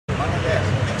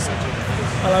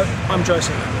Hello, I'm Leonard,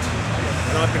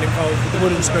 and I've been involved with the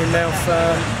Wooden Spoon now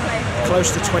for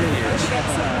close to 20 years.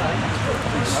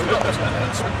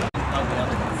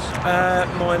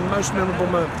 My most memorable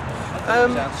moment?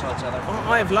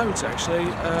 I have loads actually.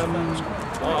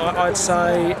 I'd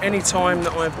say any time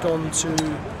that I've gone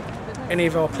to any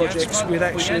of our projects with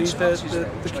actually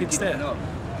the kids there.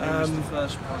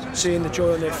 Seeing the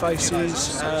joy on their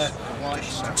faces,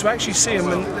 to actually see them,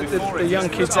 and the young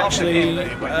kids actually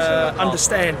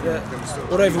understand that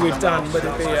whatever we've done, whether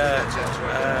it be a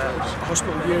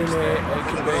hospital unit, it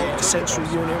could be a sensory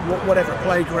unit, whatever,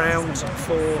 playground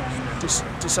for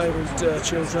disabled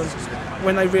children,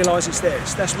 when they realise it's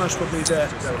theirs, that's most probably the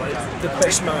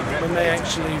best moment, when they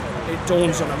actually, it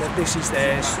dawns on them that this is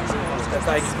theirs, that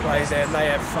they can play there, and they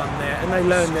have fun there, and they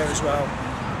learn there as well.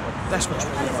 That's what's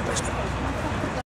really my best part.